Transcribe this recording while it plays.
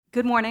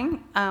Good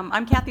morning.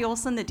 I'm Kathy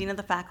Olson, the Dean of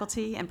the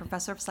Faculty and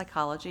Professor of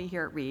Psychology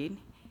here at Reed,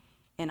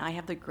 and I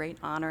have the great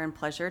honor and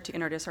pleasure to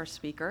introduce our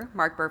speaker,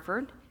 Mark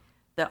Burford,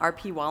 the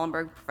R.P.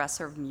 Wollenberg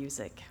Professor of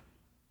Music.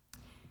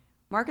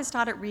 Mark has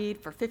taught at Reed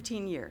for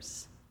 15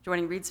 years,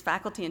 joining Reed's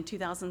faculty in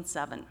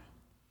 2007.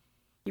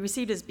 He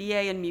received his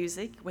BA in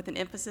music with an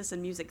emphasis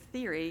in music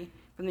theory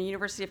from the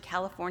University of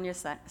California,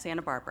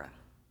 Santa Barbara,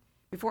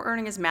 before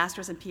earning his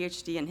master's and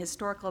PhD in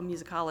historical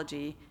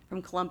musicology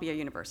from Columbia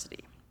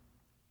University.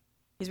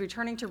 He's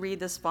returning to Reed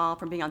this fall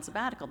from being on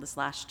sabbatical this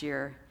last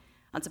year.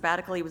 On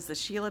sabbatical, he was the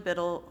Sheila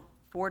Biddle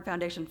Ford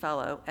Foundation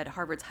Fellow at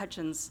Harvard's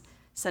Hutchins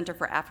Center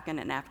for African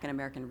and African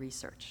American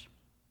Research.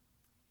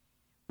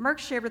 Mark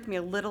shared with me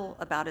a little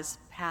about his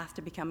path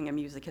to becoming a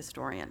music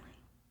historian.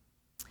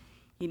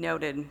 He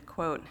noted,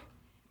 quote,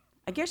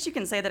 "I guess you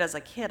can say that as a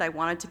kid I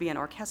wanted to be an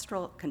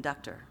orchestral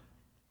conductor.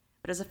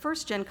 But as a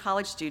first-gen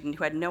college student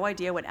who had no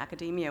idea what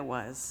academia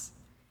was,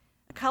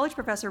 a college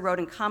professor wrote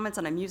in comments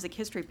on a music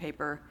history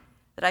paper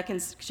that I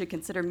should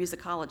consider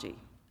musicology,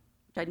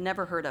 which I'd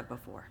never heard of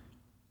before.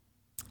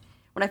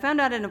 When I found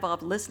out it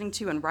involved listening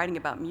to and writing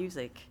about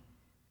music,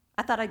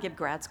 I thought I'd give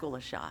grad school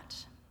a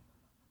shot.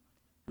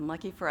 And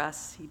lucky for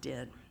us, he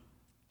did."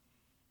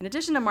 In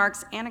addition to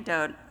Mark's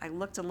anecdote, I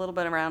looked a little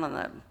bit around on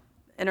the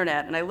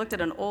internet, and I looked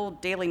at an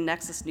old Daily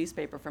Nexus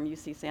newspaper from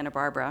UC Santa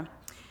Barbara,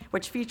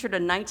 which featured a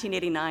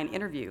 1989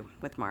 interview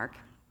with Mark,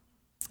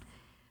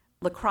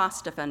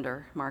 lacrosse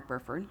defender Mark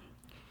Burford,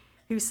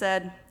 who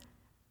said,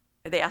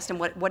 they asked him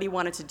what he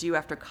wanted to do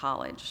after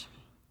college.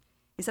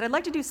 He said, "I'd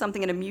like to do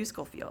something in a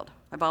musical field.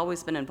 I've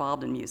always been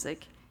involved in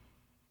music.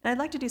 And I'd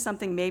like to do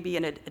something maybe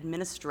in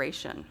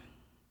administration."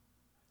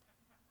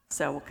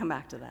 So we'll come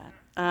back to that.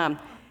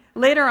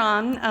 Later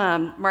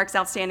on, Mark's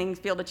outstanding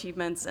field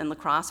achievements in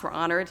lacrosse were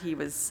honored. He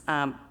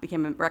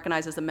became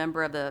recognized as a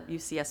member of the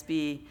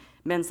UCSB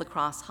Men's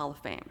Lacrosse Hall of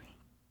Fame.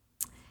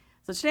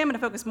 So today I'm going to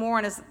focus more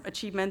on his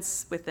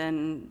achievements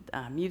within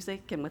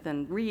music and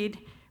within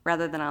Reed,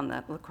 rather than on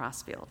the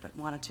lacrosse field, but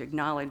wanted to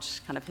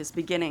acknowledge kind of his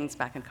beginnings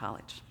back in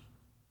college.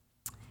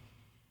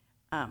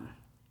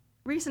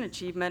 Recent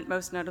achievement,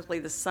 most notably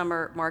this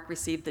summer, Mark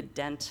received the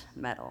Dent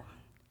Medal.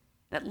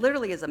 That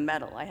literally is a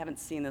medal. I haven't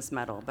seen this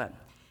medal, but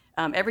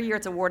every year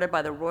it's awarded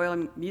by the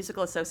Royal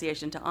Musical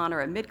Association to honor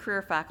a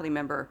mid-career faculty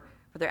member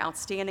for their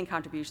outstanding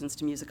contributions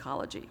to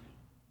musicology.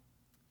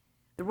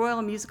 The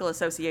Royal Musical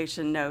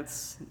Association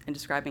notes, in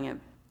describing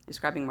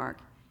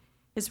Mark,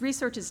 "His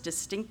research is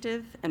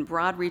distinctive and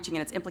broad-reaching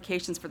in its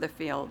implications for the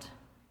field,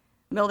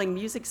 melding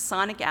music's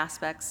sonic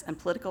aspects and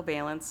political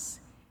valence,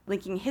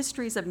 linking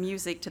histories of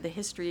music to the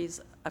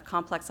histories of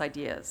complex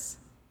ideas,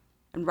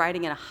 and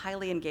writing in a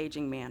highly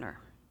engaging manner."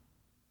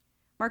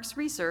 Mark's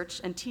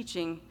research and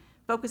teaching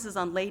focuses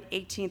on late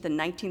 18th and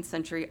 19th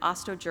century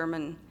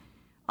Austro-German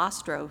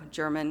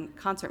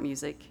concert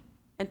music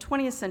and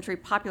 20th century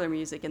popular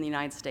music in the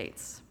United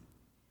States,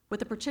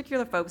 with a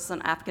particular focus on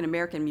African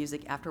American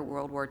music after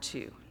World War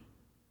II.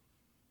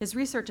 His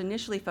research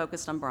initially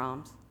focused on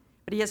Brahms,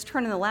 but he has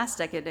turned in the last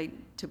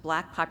decade to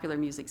Black popular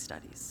music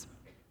studies.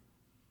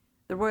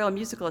 The Royal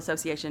Musical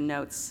Association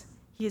notes,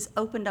 "He has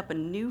opened up a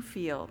new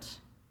field,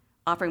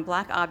 offering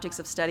Black objects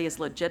of study as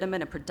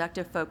legitimate and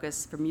productive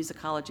focus for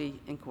musicology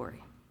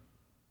inquiry."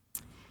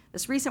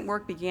 This recent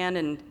work began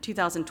in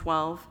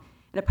 2012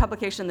 in a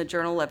publication in the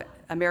Journal of the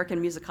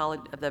American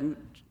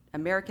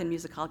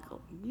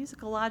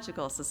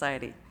Musicological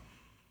Society.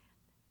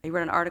 He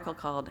wrote an article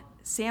called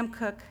 "Sam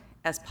Cooke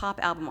as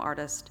Pop Album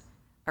Artist,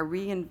 a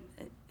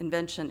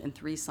Reinvention in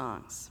 3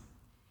 Songs."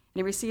 And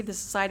he received the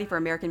Society for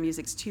American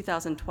Music's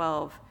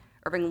 2012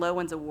 Irving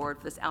Lowen's Award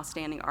for this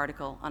outstanding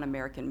article on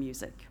American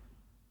music.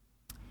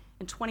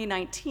 In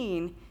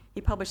 2019,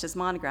 he published his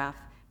monograph,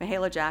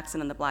 Mahalia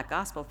Jackson and the Black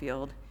Gospel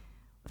Field,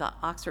 with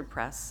Oxford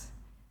Press.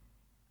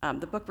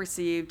 The book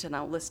received, and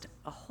I'll list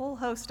a whole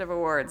host of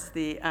awards,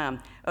 the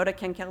Otto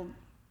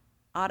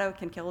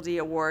Kenkeldy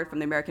Award from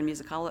the American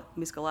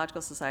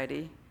Musicological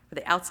Society, for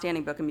the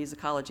Outstanding Book of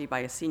Musicology by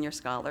a Senior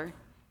Scholar,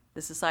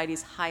 the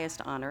Society's highest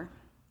honor,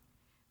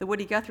 the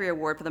Woody Guthrie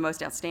Award for the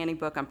Most Outstanding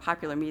Book on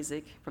Popular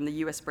Music from the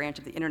U.S. branch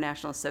of the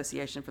International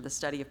Association for the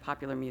Study of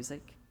Popular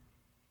Music,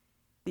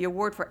 the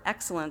Award for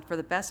Excellence for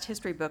the Best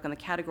History Book in the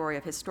category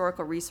of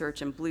Historical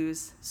Research in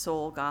Blues,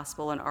 Soul,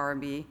 Gospel, and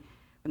R&B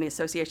from the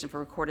Association for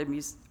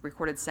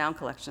Recorded Sound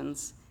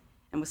Collections,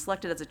 and was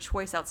selected as a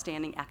Choice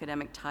Outstanding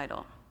Academic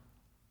title.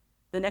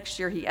 The next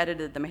year, he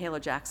edited the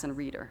Mahalia Jackson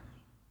Reader.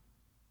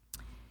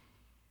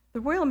 The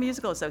Royal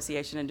Musical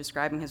Association, in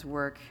describing his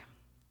work,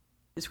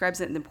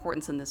 describes its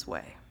importance in this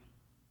way.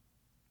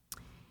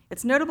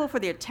 "It's notable for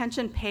the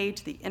attention paid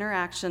to the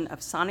interaction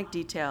of sonic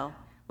detail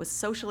with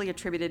socially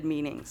attributed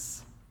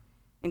meanings,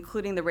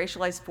 including the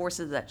racialized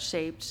forces that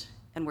shaped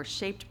and were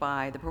shaped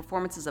by the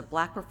performances of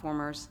Black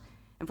performers,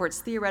 and for its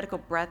theoretical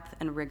breadth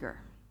and rigor.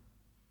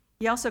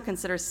 He also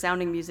considers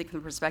sounding music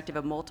from the perspective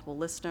of multiple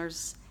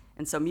listeners,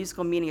 and so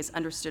musical meaning is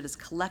understood as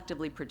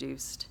collectively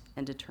produced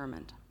and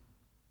determined.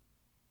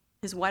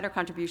 His wider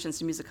contributions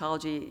to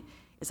musicology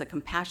is a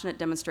compassionate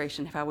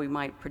demonstration of how we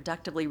might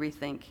productively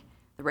rethink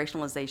the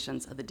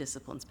rationalizations of the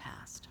disciplines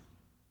past.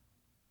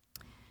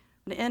 I'm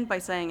going to end by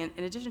saying,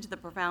 in addition to the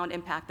profound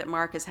impact that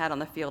Mark has had on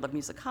the field of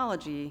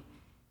musicology,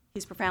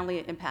 he's profoundly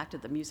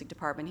impacted the music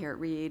department here at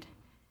Reed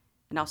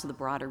and also the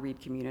broader Reed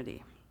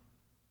community.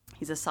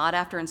 He's a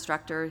sought-after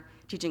instructor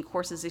teaching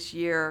courses this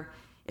year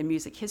in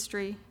music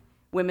history,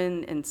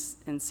 women in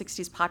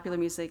 60s popular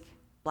music,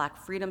 Black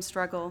freedom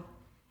struggle,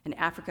 and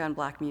Africa and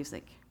Black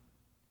music.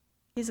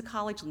 He's a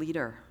college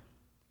leader.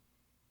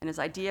 And his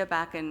idea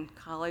back in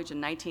college in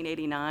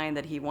 1989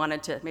 that he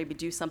wanted to maybe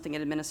do something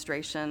in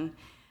administration,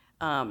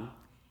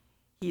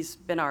 he's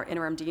been our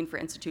interim dean for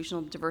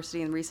institutional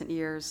diversity in recent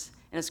years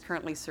and is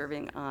currently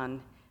serving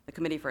on the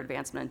Committee for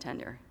Advancement and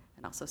Tenure,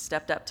 and also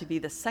stepped up to be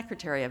the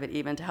secretary of it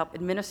even to help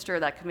administer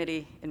that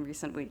committee in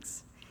recent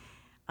weeks.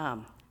 I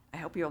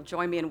hope you'll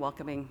join me in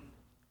welcoming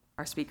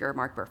our speaker,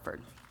 Mark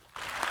Burford.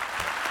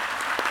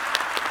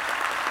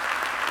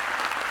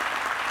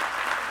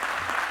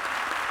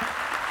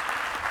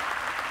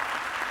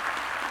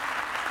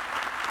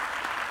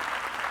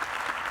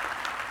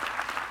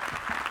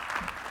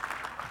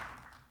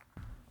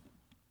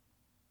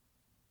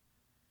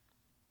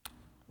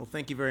 Well,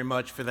 thank you very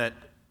much for that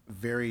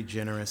very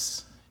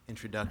generous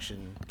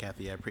introduction,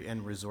 Kathy,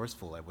 and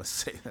resourceful, I must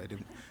say.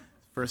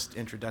 First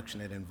introduction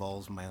that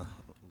involves my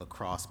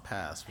lacrosse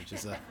past, which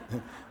is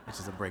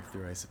a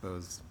breakthrough, I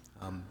suppose.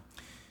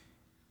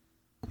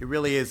 It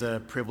really is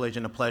a privilege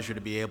and a pleasure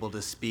to be able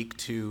to speak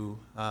to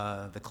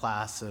the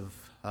class of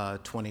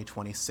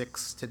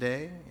 2026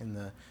 today in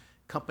the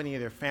company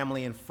of their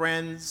family and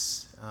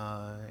friends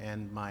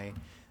and my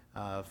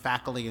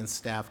faculty and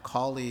staff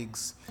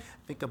colleagues.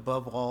 I think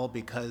above all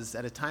because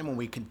at a time when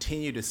we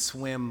continue to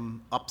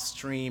swim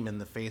upstream in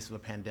the face of a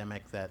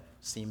pandemic that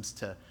seems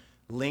to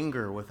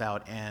linger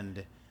without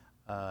end,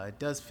 it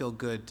does feel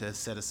good to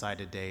set aside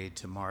a day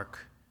to mark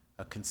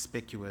a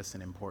conspicuous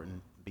and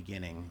important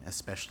beginning,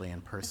 especially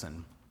in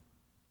person.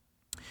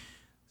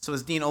 So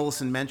as Dean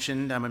Olson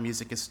mentioned, I'm a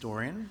music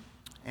historian,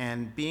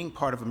 and being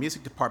part of a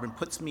music department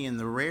puts me in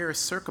the rare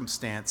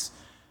circumstance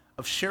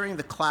of sharing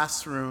the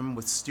classroom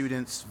with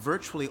students,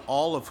 virtually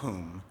all of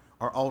whom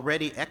are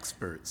already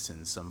experts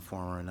in some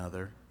form or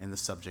another in the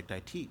subject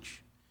I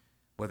teach,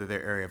 whether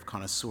their area of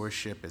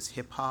connoisseurship is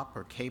hip-hop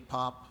or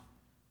K-pop,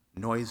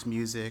 noise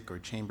music or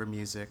chamber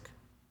music,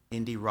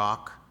 indie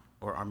rock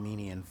or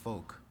Armenian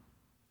folk,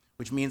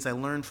 which means I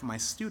learn from my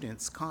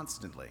students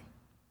constantly.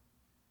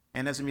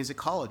 And as a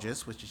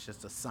musicologist, which is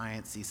just a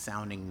sciencey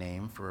sounding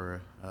name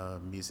for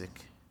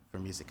music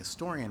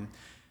historian,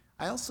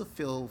 I also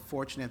feel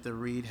fortunate that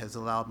Reed has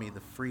allowed me the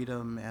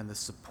freedom and the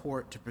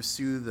support to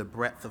pursue the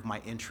breadth of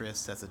my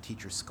interests as a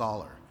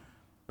teacher-scholar,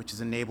 which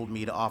has enabled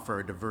me to offer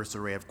a diverse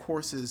array of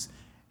courses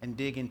and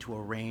dig into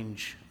a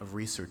range of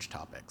research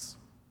topics.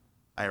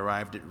 I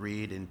arrived at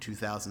Reed in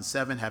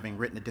 2007, having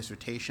written a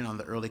dissertation on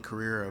the early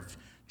career of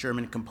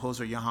German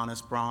composer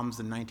Johannes Brahms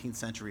and 19th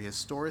century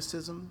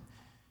historicism.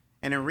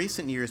 And in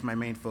recent years, my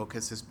main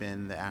focus has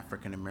been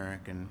African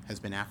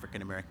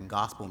American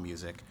gospel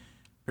music,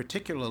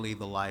 particularly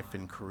the life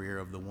and career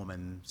of the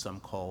woman some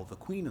call the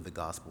queen of the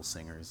gospel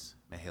singers,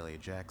 Mahalia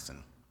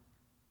Jackson.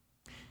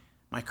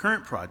 My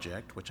current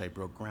project, which I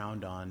broke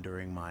ground on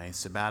during my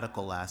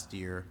sabbatical last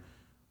year,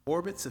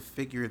 orbits a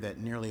figure that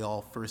nearly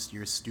all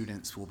first-year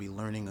students will be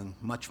learning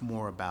much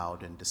more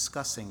about and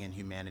discussing in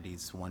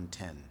Humanities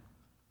 110,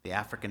 the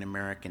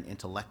African-American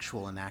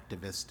intellectual and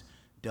activist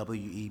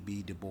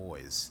W.E.B. Du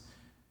Bois.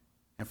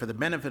 And for the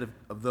benefit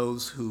of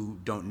those who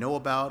don't know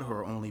about or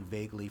are only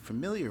vaguely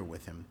familiar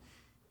with him,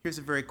 here's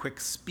a very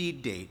quick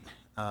speed date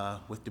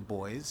with Du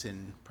Bois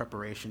in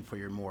preparation for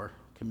your more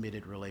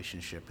committed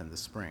relationship in the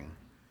spring,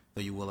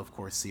 though you will, of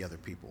course, see other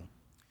people.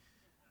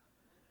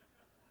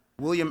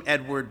 William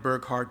Edward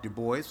Burghardt Du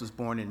Bois was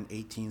born in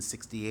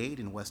 1868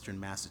 in Western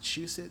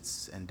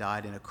Massachusetts and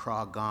died in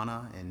Accra,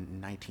 Ghana in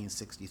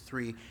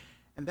 1963,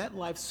 and that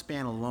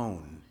lifespan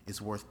alone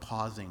is worth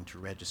pausing to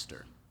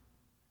register.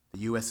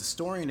 The U.S.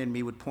 historian in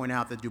me would point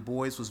out that Du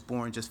Bois was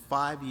born just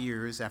 5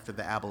 years after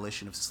the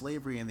abolition of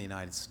slavery in the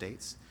United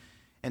States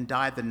and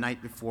died the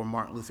night before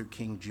Martin Luther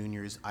King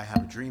Jr.'s I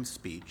Have a Dream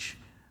speech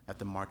at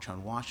the March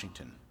on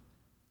Washington.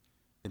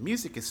 The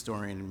music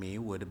historian in me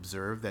would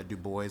observe that Du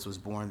Bois was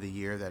born the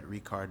year that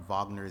Richard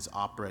Wagner's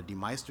opera Die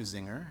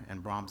Meistersinger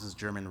and Brahms's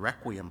German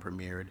Requiem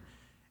premiered,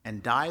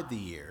 and died the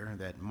year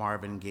that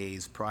Marvin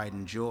Gaye's Pride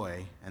and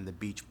Joy and the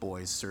Beach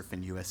Boys'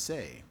 Surfin'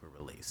 USA were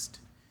released.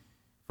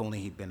 If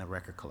only he'd been a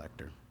record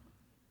collector.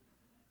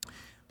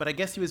 But I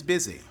guess he was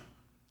busy.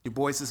 Du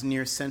Bois's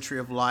near century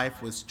of life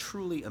was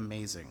truly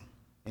amazing.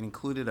 It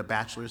included a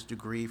bachelor's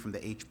degree from the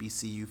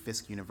HBCU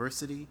Fisk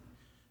University,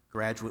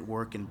 graduate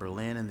work in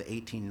Berlin in the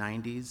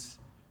 1890s,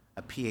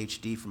 a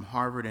PhD from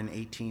Harvard in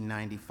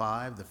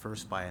 1895, the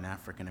first by an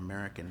African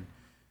American,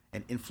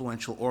 an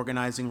influential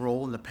organizing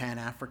role in the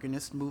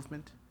Pan-Africanist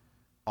movement,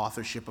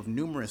 authorship of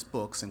numerous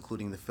books,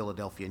 including The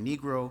Philadelphia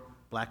Negro,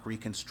 Black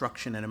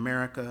Reconstruction in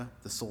America,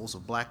 The Souls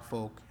of Black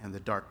Folk, and The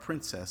Dark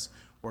Princess,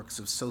 works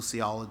of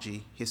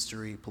sociology,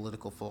 history,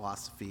 political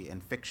philosophy,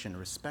 and fiction,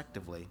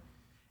 respectively,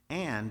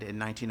 and in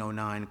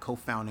 1909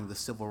 co-founding the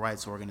civil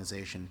rights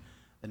organization,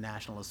 the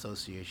National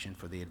Association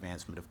for the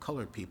Advancement of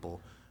Colored People,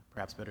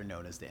 perhaps better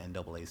known as the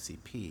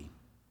NAACP.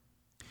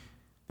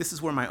 This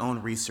is where my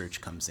own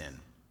research comes in.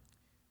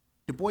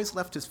 Du Bois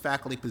left his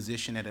faculty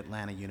position at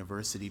Atlanta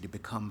University to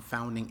become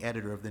founding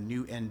editor of the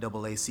new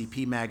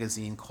NAACP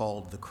magazine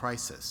called The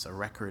Crisis, a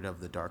record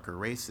of the darker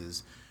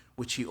races,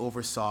 which he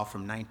oversaw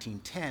from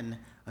 1910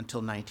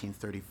 until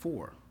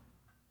 1934.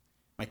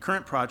 My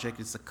current project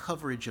is the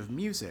coverage of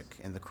music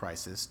in The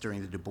Crisis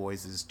during the Du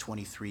Bois's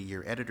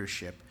 23-year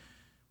editorship,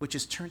 which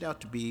has turned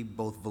out to be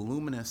both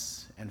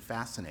voluminous and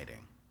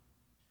fascinating.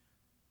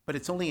 But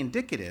it's only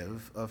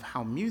indicative of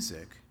how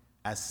music,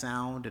 as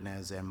sound and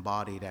as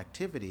embodied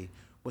activity,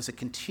 was a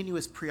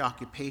continuous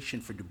preoccupation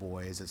for Du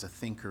Bois as a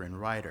thinker and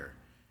writer,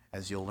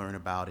 as you'll learn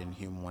about in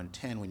Hume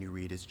 110 when you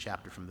read his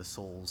chapter from the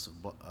Souls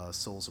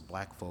of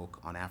Black Folk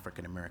on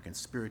African American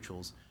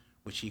Spirituals,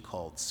 which he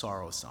called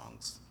Sorrow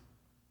Songs.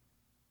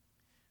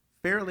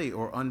 Fairly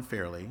or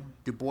unfairly,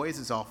 Du Bois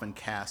is often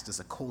cast as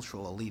a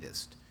cultural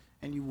elitist,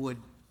 and you would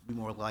be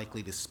more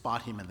likely to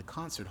spot him in the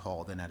concert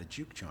hall than at a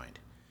juke joint.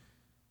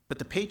 But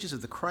the pages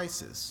of The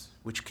Crisis,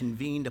 which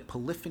convened a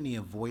polyphony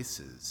of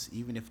voices,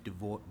 even if Du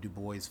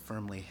Bois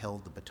firmly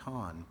held the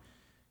baton,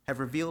 have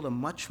revealed a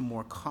much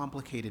more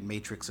complicated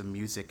matrix of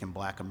music in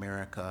Black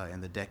America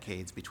in the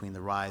decades between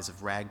the rise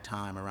of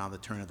ragtime around the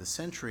turn of the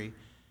century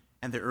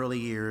and the early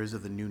years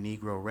of the New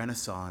Negro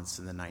Renaissance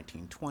in the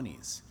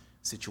 1920s,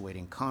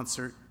 situating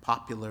concert,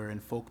 popular,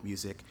 and folk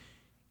music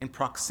in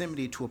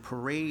proximity to a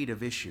parade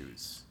of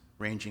issues,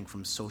 ranging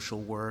from social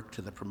work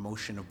to the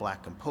promotion of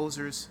Black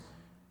composers,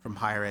 from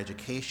higher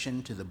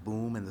education to the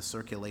boom and the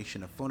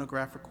circulation of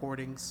phonograph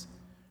recordings,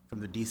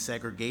 from the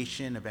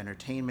desegregation of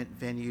entertainment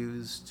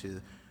venues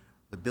to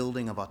the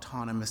building of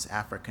autonomous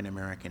African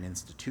American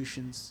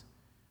institutions,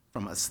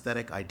 from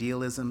aesthetic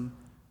idealism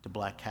to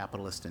Black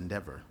capitalist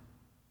endeavor.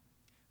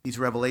 These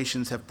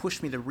revelations have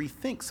pushed me to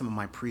rethink some of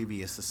my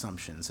previous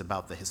assumptions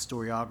about the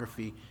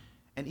historiography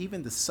and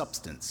even the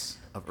substance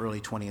of early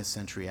 20th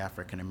century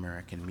African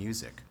American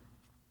music.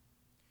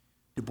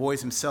 Du Bois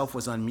himself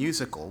was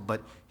unmusical,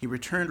 but he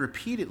returned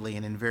repeatedly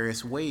and in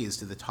various ways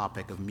to the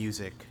topic of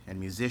music and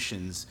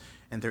musicians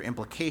and their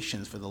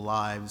implications for the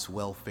lives,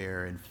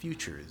 welfare, and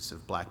futures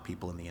of Black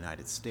people in the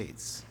United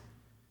States.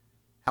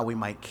 How we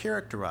might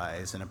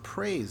characterize and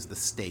appraise the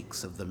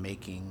stakes of the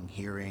making,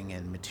 hearing,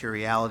 and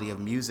materiality of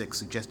music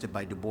suggested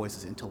by Du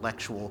Bois's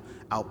intellectual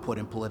output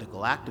and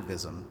political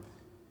activism,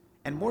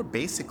 and more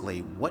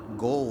basically, what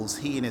goals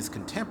he and his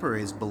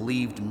contemporaries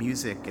believed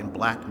music and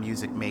Black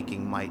music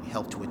making might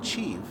help to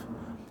achieve,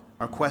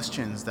 are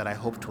questions that I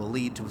hope to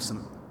lead to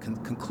some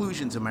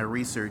conclusions in my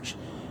research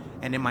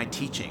and in my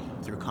teaching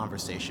through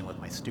conversation with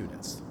my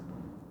students.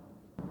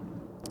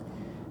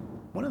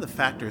 One of the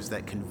factors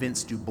that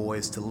convinced Du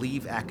Bois to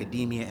leave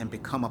academia and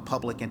become a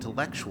public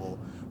intellectual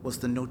was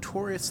the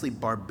notoriously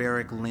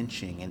barbaric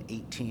lynching in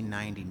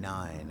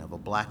 1899 of a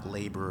Black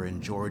laborer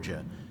in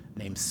Georgia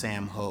named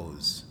Sam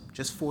Hose,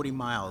 just 40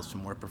 miles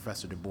from where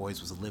Professor Du Bois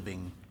was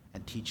living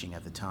and teaching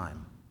at the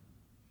time.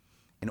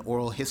 In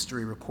oral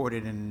history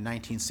recorded in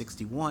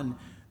 1961,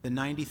 the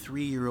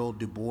 93-year-old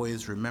Du Bois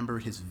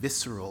remembered his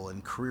visceral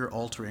and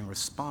career-altering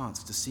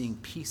response to seeing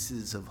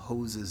pieces of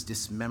Hose's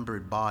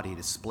dismembered body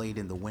displayed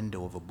in the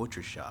window of a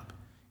butcher shop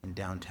in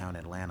downtown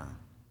Atlanta.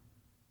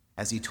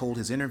 As he told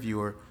his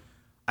interviewer,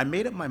 "I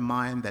made up my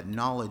mind that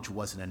knowledge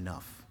wasn't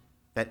enough,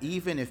 that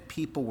even if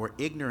people were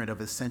ignorant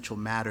of essential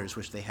matters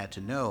which they had to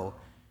know,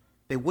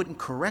 they wouldn't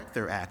correct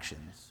their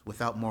actions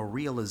without more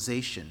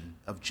realization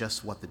of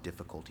just what the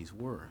difficulties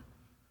were.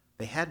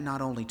 They had not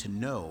only to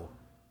know,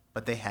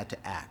 but they had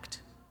to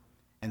act.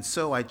 And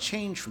so I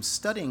changed from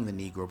studying the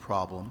Negro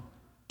problem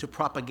to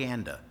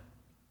propaganda,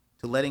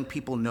 to letting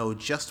people know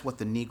just what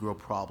the Negro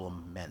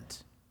problem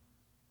meant."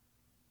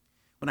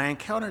 When I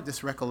encountered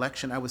this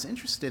recollection, I was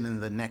interested in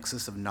the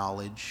nexus of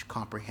knowledge,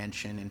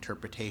 comprehension,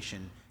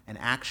 interpretation, and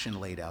action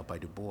laid out by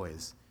Du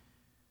Bois.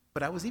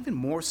 But I was even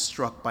more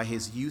struck by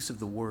his use of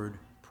the word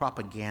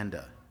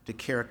propaganda to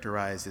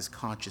characterize his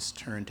conscious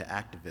turn to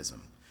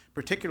activism,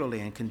 particularly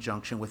in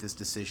conjunction with his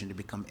decision to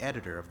become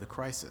editor of The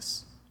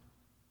Crisis.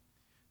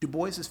 Du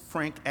Bois's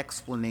frank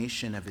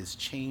explanation of his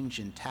change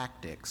in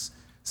tactics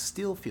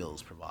still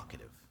feels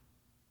provocative.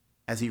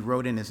 As he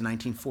wrote in his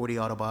 1940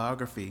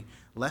 autobiography,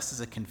 less as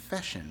a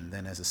confession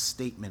than as a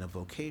statement of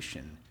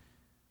vocation,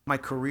 "My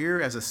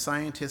career as a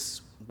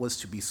scientist was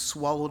to be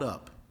swallowed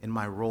up in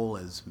my role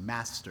as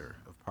master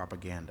of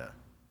propaganda."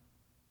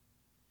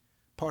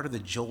 Part of the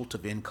jolt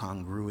of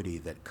incongruity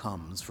that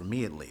comes, for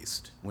me at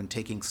least, when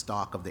taking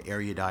stock of the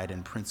erudite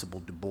and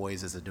principled Du Bois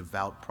as a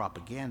devout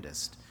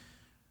propagandist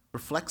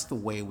reflects the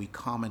way we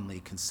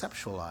commonly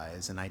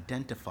conceptualize and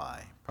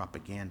identify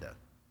propaganda,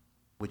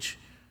 which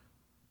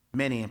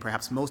many and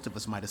perhaps most of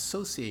us might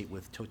associate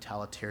with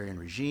totalitarian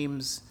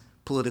regimes,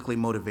 politically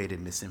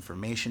motivated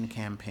misinformation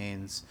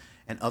campaigns,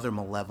 and other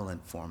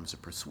malevolent forms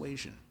of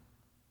persuasion.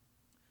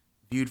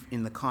 Viewed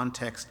in the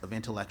context of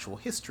intellectual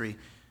history,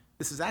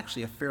 this is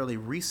actually a fairly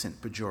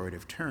recent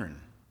pejorative turn.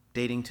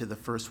 dating to the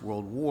First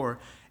World War,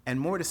 and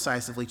more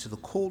decisively to the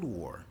Cold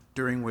War,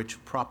 during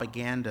which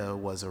propaganda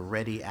was a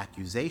ready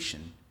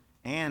accusation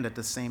and at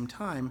the same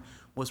time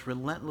was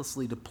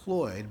relentlessly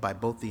deployed by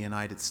both the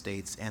United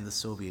States and the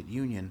Soviet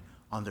Union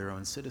on their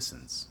own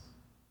citizens.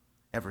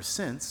 Ever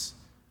since,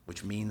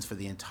 which means for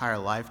the entire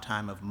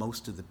lifetime of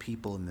most of the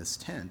people in this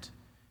tent,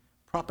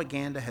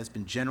 propaganda has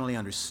been generally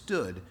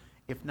understood,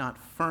 if not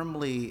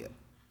firmly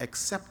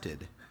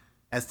accepted,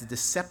 as the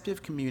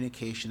deceptive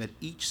communication that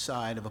each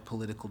side of a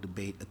political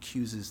debate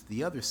accuses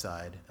the other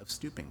side of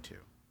stooping to.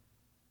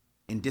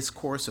 In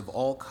discourse of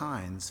all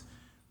kinds,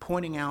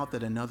 pointing out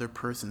that another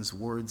person's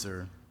words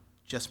are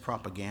just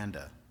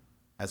propaganda,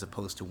 as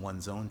opposed to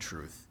one's own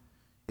truth,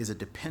 is a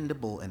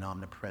dependable and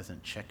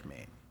omnipresent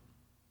checkmate.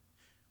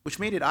 Which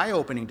made it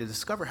eye-opening to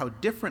discover how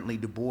differently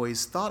Du Bois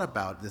thought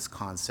about this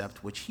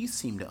concept, which he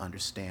seemed to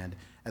understand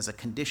as a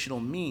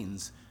conditional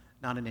means,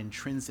 not an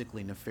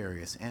intrinsically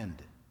nefarious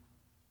end.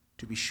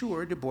 To be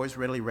sure, Du Bois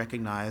readily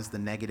recognized the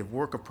negative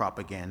work of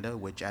propaganda,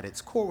 which at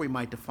its core we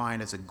might define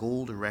as a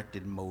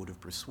goal-directed mode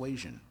of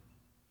persuasion.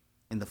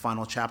 In the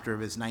final chapter of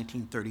his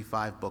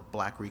 1935 book,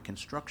 Black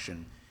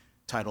Reconstruction,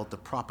 titled The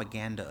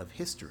Propaganda of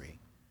History,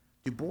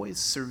 Du Bois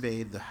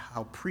surveyed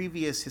how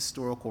previous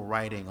historical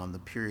writing on the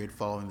period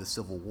following the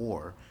Civil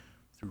War,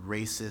 through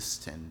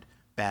racist and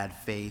bad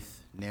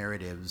faith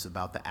narratives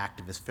about the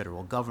activist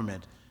federal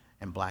government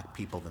and black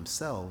people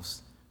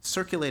themselves,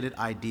 circulated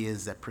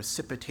ideas that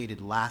precipitated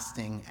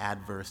lasting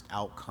adverse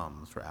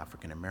outcomes for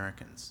African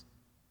Americans.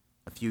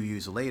 A few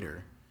years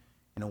later,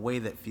 in a way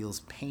that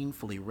feels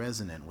painfully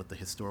resonant with the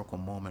historical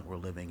moment we're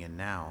living in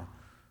now,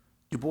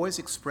 Du Bois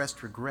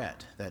expressed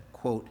regret that,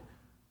 quote,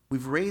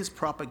 "We've raised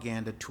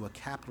propaganda to a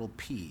capital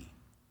P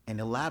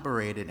and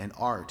elaborated an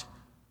art,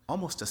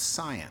 almost a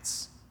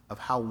science, of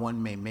how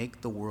one may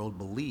make the world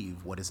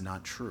believe what is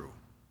not true,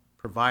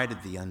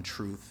 provided the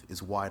untruth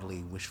is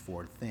widely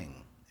wished-for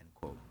thing," end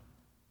quote.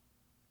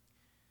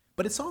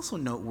 But it's also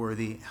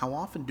noteworthy how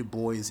often Du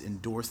Bois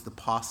endorsed the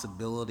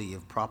possibility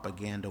of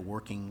propaganda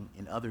working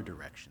in other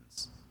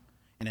directions.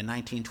 In a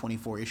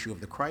 1924 issue of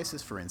The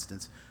Crisis, for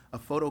instance, a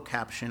photo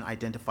caption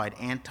identified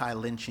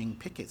anti-lynching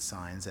picket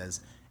signs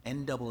as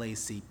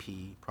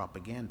NAACP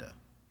propaganda.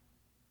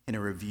 In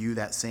a review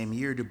that same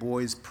year, Du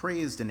Bois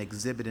praised an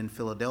exhibit in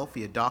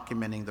Philadelphia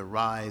documenting the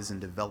rise and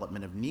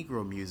development of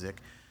Negro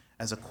music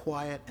as a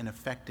quiet and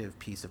effective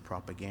piece of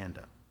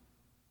propaganda.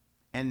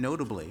 And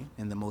notably,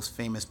 in the most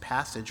famous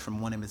passage from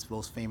one of his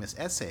most famous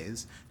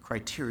essays,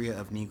 Criteria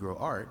of Negro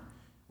Art,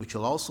 which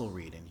you'll also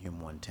read in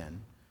Hume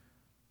 110,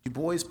 Du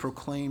Bois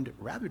proclaimed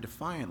rather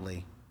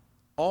defiantly,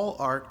 "All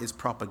art is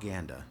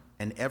propaganda,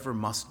 and ever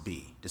must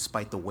be,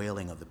 despite the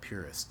wailing of the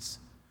purists.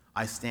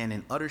 I stand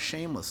in utter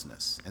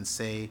shamelessness and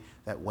say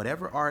that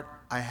whatever art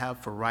I have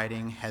for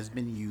writing has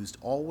been used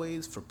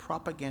always for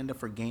propaganda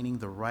for gaining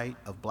the right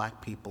of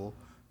black people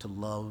to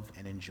love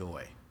and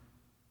enjoy.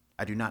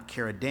 I do not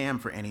care a damn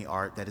for any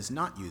art that is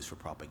not used for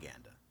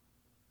propaganda.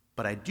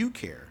 But I do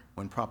care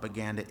when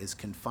propaganda is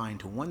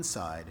confined to one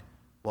side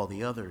while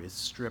the other is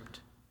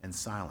stripped and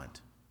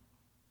silent."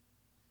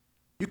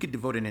 You could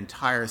devote an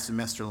entire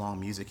semester-long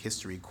music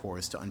history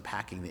course to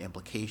unpacking the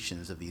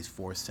implications of these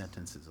 4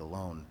 sentences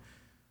alone,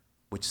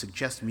 which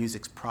suggest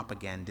music's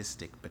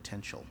propagandistic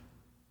potential.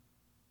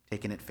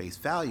 Taken at face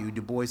value,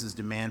 Du Bois's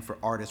demand for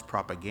artist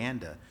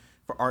propaganda,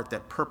 for art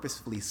that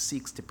purposefully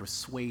seeks to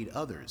persuade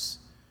others,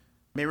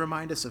 may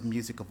remind us of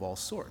music of all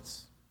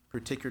sorts,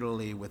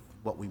 particularly with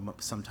what we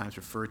sometimes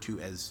refer to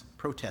as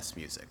protest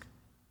music.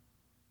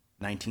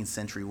 19th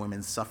century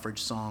women's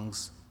suffrage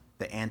songs,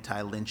 the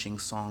anti-lynching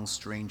song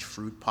Strange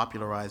Fruit,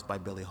 popularized by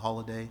Billie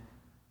Holiday,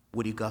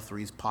 Woody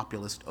Guthrie's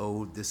populist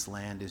ode This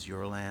Land Is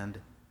Your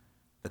Land,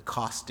 the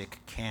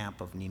caustic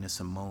camp of Nina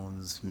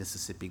Simone's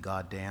Mississippi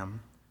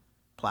Goddamn,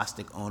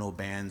 Plastic Ono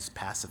Band's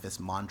pacifist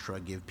mantra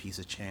Give Peace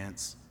a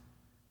Chance,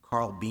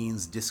 Carl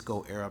Bean's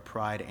disco-era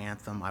pride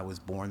anthem I Was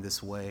Born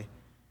This Way,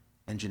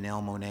 and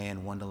Janelle Monáe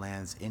and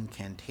Wonderland's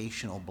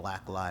incantational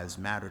Black Lives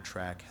Matter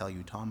track Hell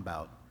You Talking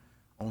About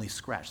only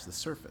scratch the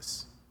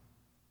surface.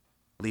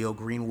 Leo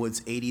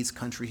Greenwood's 80s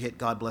country hit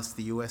God Bless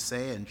the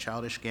USA and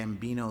Childish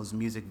Gambino's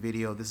music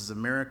video This Is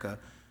America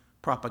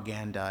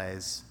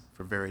propagandize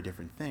for very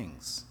different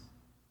things.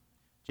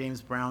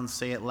 James Brown's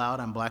Say It Loud,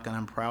 I'm Black and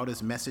I'm Proud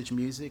is message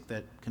music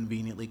that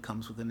conveniently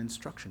comes with an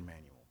instruction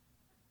manual.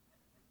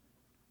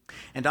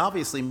 And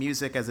obviously,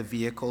 music as a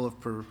vehicle of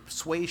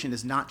persuasion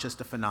is not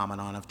just a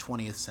phenomenon of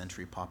 20th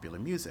century popular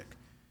music.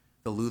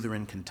 The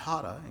Lutheran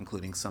cantata,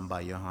 including some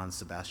by Johann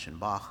Sebastian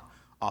Bach,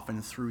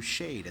 often threw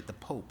shade at the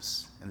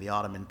popes and the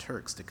Ottoman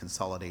Turks to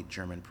consolidate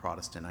German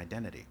Protestant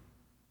identity.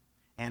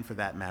 And for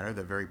that matter,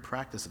 the very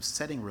practice of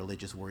setting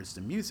religious words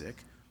to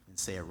music, in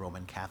say a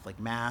Roman Catholic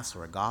Mass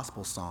or a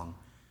gospel song,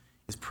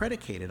 is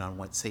predicated on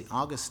what St.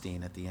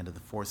 Augustine at the end of the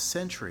 4th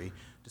century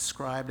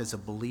described as a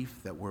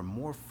belief that we're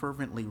more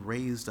fervently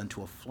raised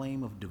unto a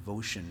flame of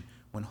devotion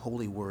when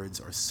holy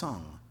words are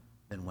sung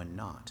than when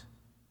not.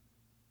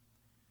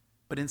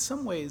 But in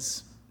some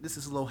ways, this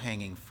is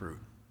low-hanging fruit,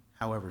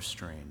 however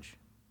strange.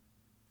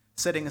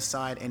 setting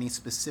aside any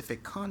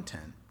specific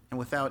content and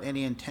without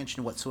any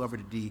intention whatsoever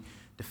to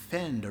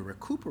defend or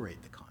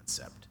recuperate the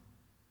concept,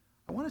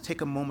 I want to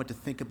take a moment to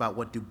think about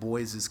what Du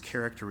Bois's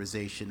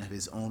characterization of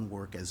his own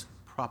work as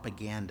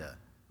propaganda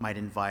might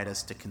invite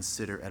us to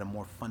consider at a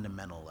more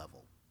fundamental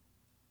level.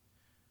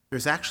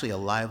 There's actually a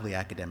lively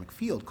academic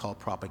field called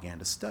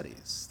propaganda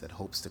studies that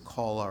hopes to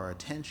call our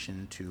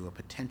attention to a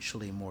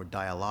potentially more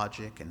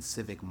dialogic and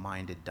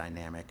civic-minded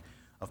dynamic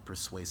of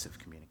persuasive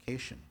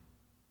communication.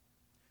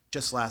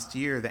 Just last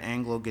year, the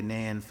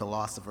Anglo-Ghanaian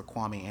philosopher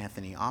Kwame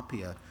Anthony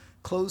Appiah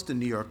closed the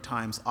New York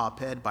Times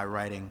op-ed by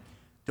writing,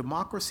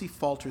 "Democracy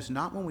falters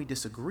not when we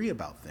disagree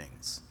about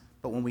things,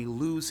 but when we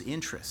lose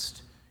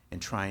interest in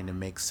trying to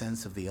make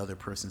sense of the other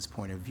person's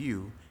point of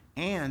view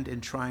and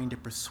in trying to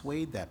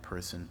persuade that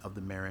person of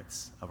the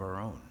merits of our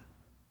own."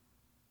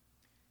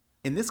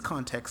 In this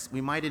context,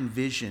 we might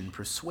envision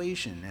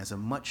persuasion as a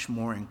much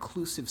more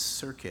inclusive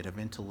circuit of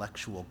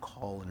intellectual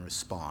call and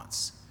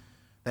response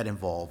that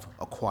involve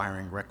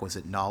acquiring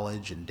requisite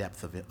knowledge and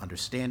depth of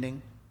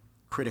understanding,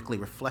 critically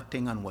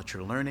reflecting on what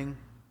you're learning,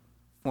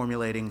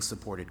 formulating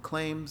supported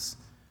claims,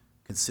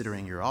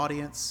 considering your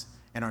audience,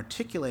 and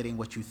articulating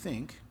what you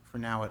think, for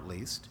now at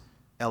least,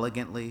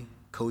 elegantly,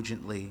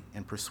 cogently,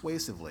 and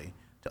persuasively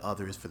to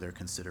others for their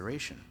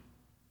consideration.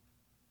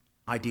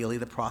 Ideally,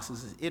 the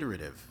process is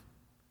iterative,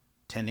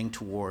 tending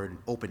toward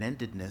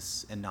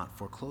open-endedness and not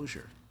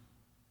foreclosure.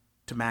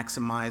 To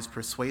maximize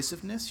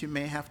persuasiveness, you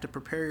may have to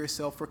prepare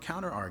yourself for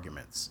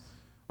counter-arguments,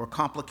 or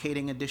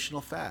complicating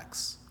additional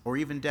facts, or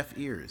even deaf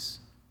ears.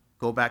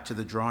 Go back to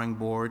the drawing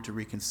board to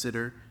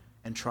reconsider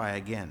and try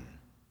again,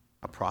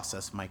 a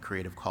process my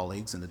creative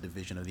colleagues in the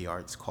Division of the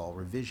Arts call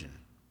revision.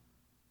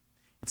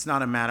 It's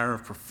not a matter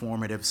of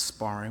performative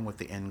sparring with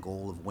the end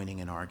goal of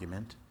winning an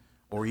argument,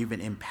 or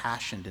even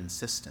impassioned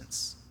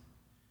insistence.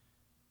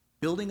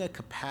 Building a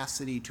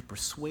capacity to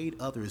persuade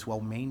others while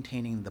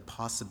maintaining the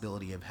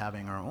possibility of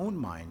having our own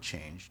mind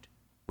changed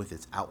with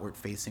its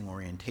outward-facing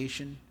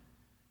orientation,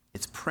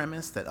 its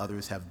premise that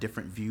others have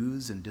different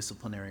views and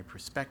disciplinary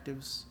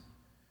perspectives,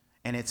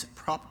 and its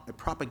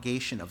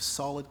propagation of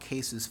solid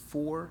cases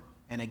for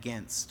and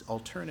against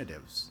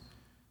alternatives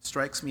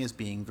strikes me as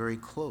being very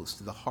close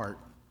to the heart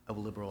of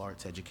liberal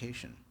arts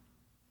education.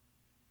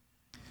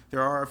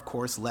 There are, of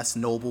course, less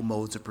noble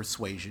modes of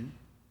persuasion: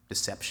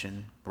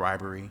 deception,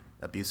 bribery,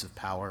 abuse of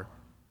power,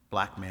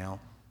 blackmail,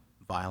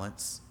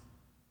 violence.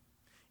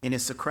 In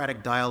his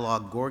Socratic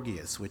dialogue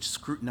Gorgias, which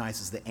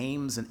scrutinizes the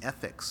aims and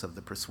ethics of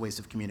the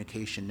persuasive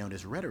communication known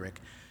as rhetoric,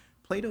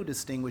 Plato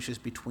distinguishes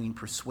between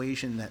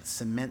persuasion that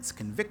cements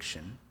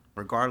conviction,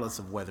 regardless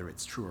of whether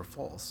it's true or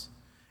false,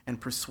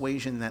 and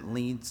persuasion that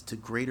leads to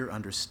greater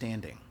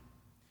understanding.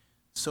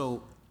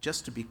 So,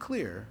 just to be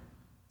clear,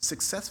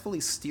 successfully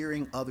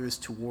steering others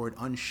toward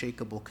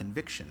unshakable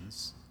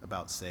convictions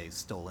about, say,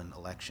 stolen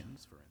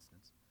elections, for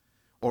instance,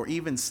 or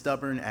even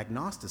stubborn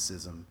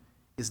agnosticism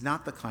is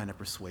not the kind of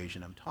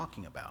persuasion I'm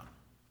talking about.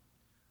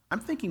 I'm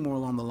thinking more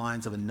along the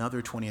lines of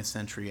another 20th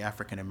century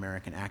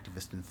African-American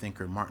activist and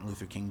thinker, Martin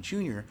Luther King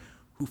Jr.,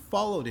 who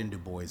followed in Du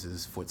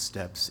Bois's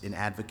footsteps in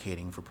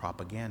advocating for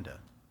propaganda.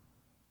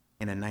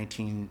 In a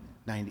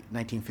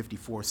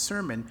 1954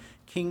 sermon,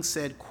 King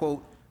said,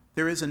 quote,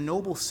 "There is a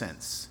noble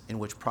sense in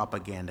which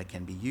propaganda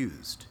can be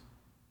used.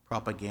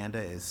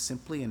 Propaganda is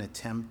simply an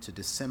attempt to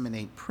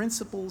disseminate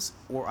principles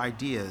or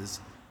ideas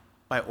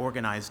by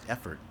organized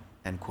effort,"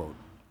 end quote.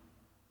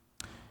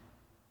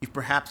 You've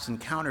perhaps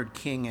encountered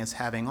King as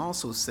having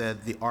also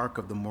said the arc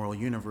of the moral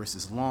universe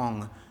is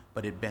long,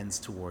 but it bends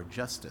toward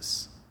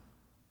justice.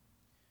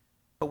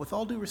 But with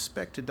all due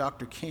respect to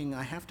Dr. King,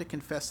 I have to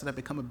confess that I've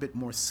become a bit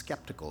more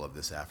skeptical of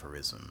this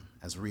aphorism,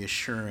 as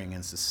reassuring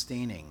and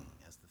sustaining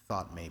as the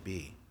thought may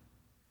be.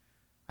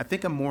 I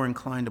think I'm more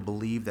inclined to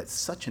believe that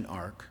such an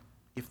arc,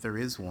 if there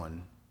is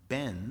one,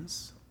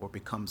 bends or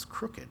becomes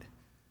crooked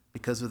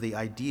because of the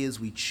ideas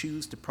we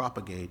choose to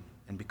propagate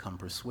and become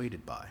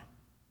persuaded by.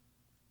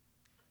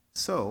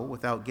 So,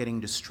 without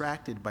getting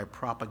distracted by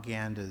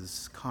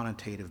propaganda's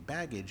connotative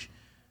baggage,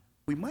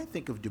 we might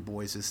think of Du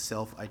Bois's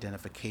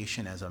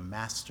self-identification as a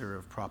master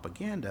of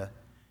propaganda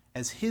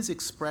as his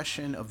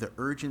expression of the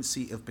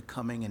urgency of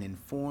becoming an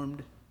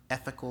informed,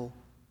 ethical,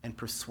 and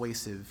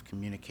persuasive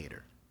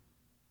communicator.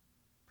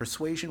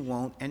 Persuasion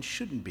won't and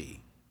shouldn't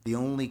be the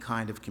only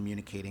kind of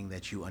communicating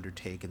that you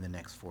undertake in the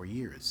next 4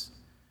 years.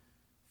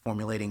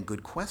 Formulating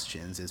good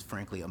questions is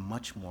frankly a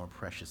much more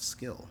precious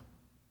skill.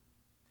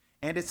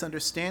 And it's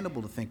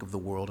understandable to think of the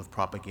world of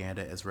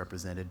propaganda as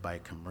represented by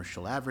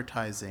commercial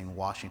advertising,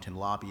 Washington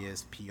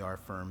lobbyists, PR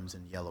firms,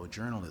 and yellow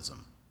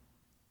journalism.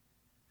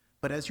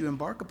 But as you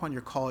embark upon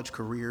your college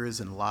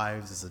careers and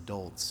lives as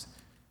adults,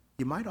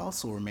 you might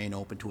also remain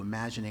open to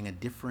imagining a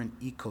different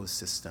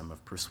ecosystem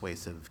of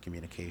persuasive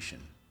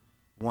communication,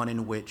 one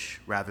in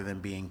which, rather than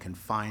being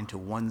confined to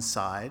one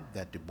side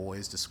that Du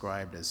Bois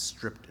described as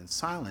stripped and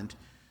silent,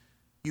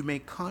 you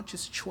make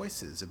conscious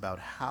choices about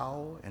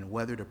how and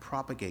whether to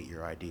propagate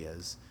your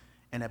ideas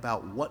and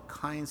about what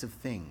kinds of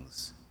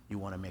things you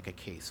want to make a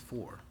case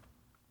for.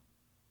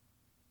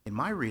 In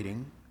my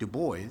reading, Du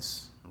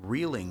Bois,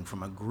 reeling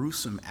from a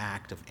gruesome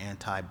act of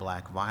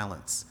anti-black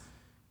violence,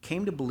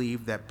 came to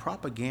believe that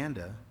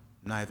propaganda,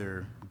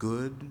 neither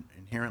good,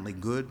 inherently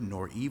good,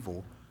 nor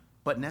evil,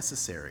 but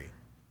necessary,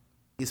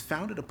 is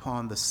founded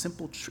upon the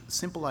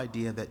simple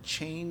idea that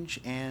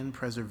change and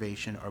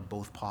preservation are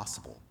both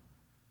possible,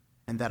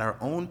 and that our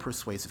own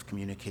persuasive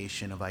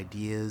communication of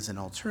ideas and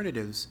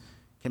alternatives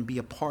can be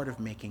a part of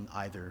making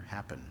either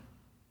happen.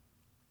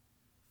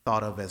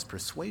 Thought of as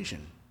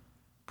persuasion,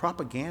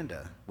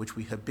 propaganda, which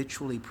we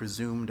habitually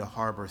presume to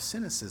harbor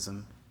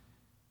cynicism,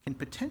 can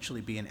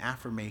potentially be an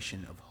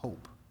affirmation of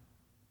hope,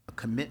 a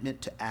commitment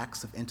to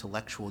acts of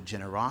intellectual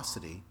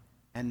generosity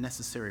and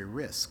necessary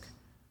risk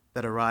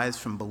that arise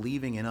from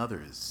believing in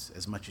others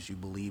as much as you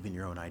believe in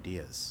your own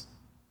ideas.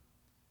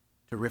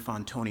 To riff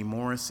on Toni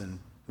Morrison,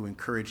 who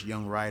encouraged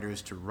young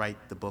writers to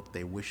write the book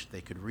they wish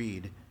they could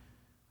read,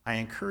 I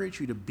encourage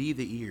you to be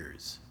the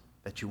ears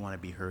that you want to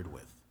be heard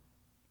with.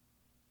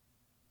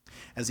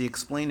 As he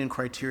explained in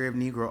Criteria of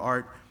Negro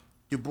Art,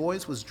 Du Bois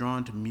was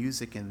drawn to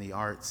music and the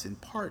arts in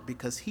part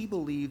because he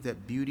believed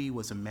that beauty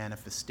was a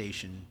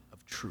manifestation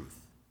of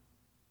truth.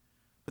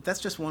 But that's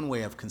just one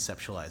way of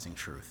conceptualizing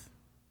truth.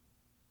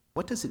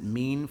 What does it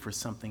mean for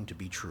something to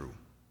be true?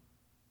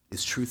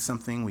 Is truth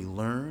something we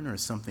learn or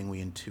something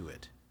we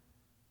intuit?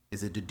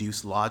 Is it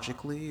deduced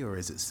logically or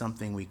is it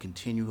something we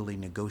continually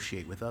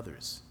negotiate with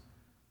others?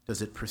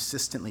 Does it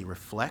persistently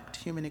reflect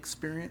human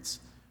experience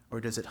or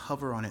does it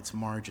hover on its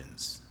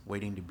margins,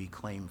 waiting to be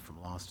claimed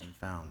from lost and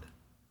found?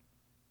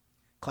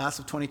 Class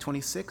of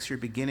 2026, you're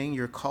beginning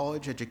your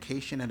college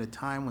education at a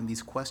time when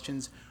these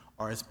questions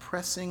are as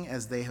pressing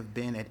as they have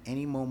been at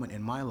any moment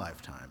in my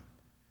lifetime,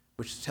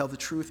 which, to tell the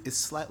truth, is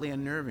slightly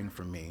unnerving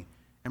for me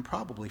and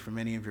probably for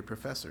many of your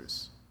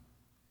professors.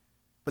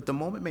 But the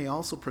moment may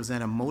also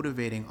present a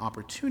motivating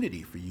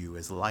opportunity for you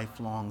as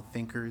lifelong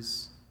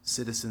thinkers,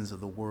 citizens of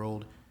the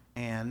world,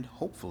 and,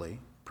 hopefully,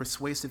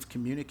 persuasive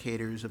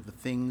communicators of the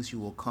things you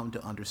will come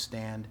to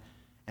understand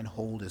and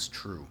hold as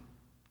true.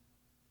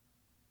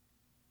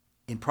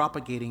 In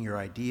propagating your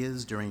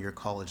ideas during your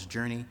college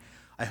journey,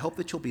 I hope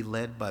that you'll be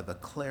led by the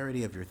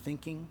clarity of your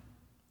thinking,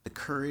 the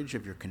courage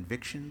of your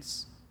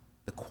convictions,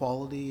 the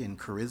quality and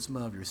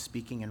charisma of your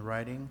speaking and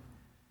writing,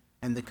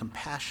 and the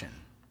compassion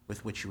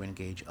with which you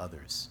engage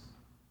others.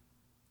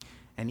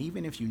 And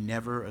even if you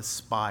never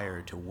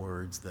aspire to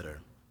words that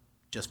are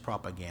just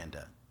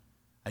propaganda,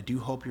 I do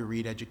hope your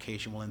Reed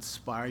education will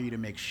inspire you to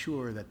make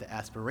sure that the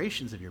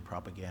aspirations of your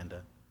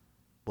propaganda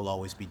will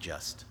always be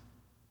just.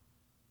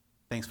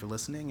 Thanks for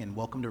listening and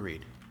welcome to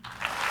Reed.